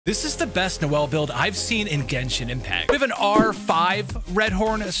This is the best Noelle build I've seen in Genshin Impact. We have an R5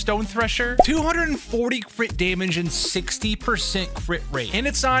 Redhorn Stone Thresher, 240 crit damage and 60% crit rate. And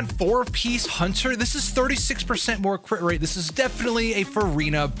it's on 4-piece Hunter. This is 36% more crit rate. This is definitely a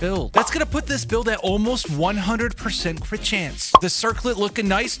Farina build. That's gonna put this build at almost 100% crit chance. The circlet looking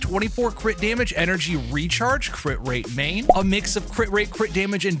nice, 24 crit damage, energy recharge, crit rate main. A mix of crit rate, crit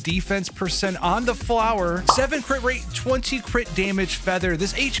damage, and defense percent on the flower. 7 crit rate, 20 crit damage feather.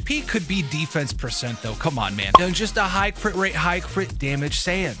 This HP could be defense percent though, come on man. And just a high crit rate, high crit damage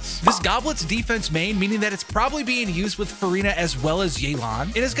Sans. This goblet's defense main, meaning that it's probably being used with Farina as well as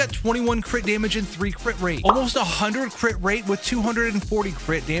Yelan. It has got 21 crit damage and 3 crit rate. Almost 100 crit rate with 240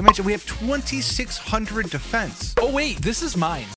 crit damage, and we have 2600 defense. Oh wait, this is mine.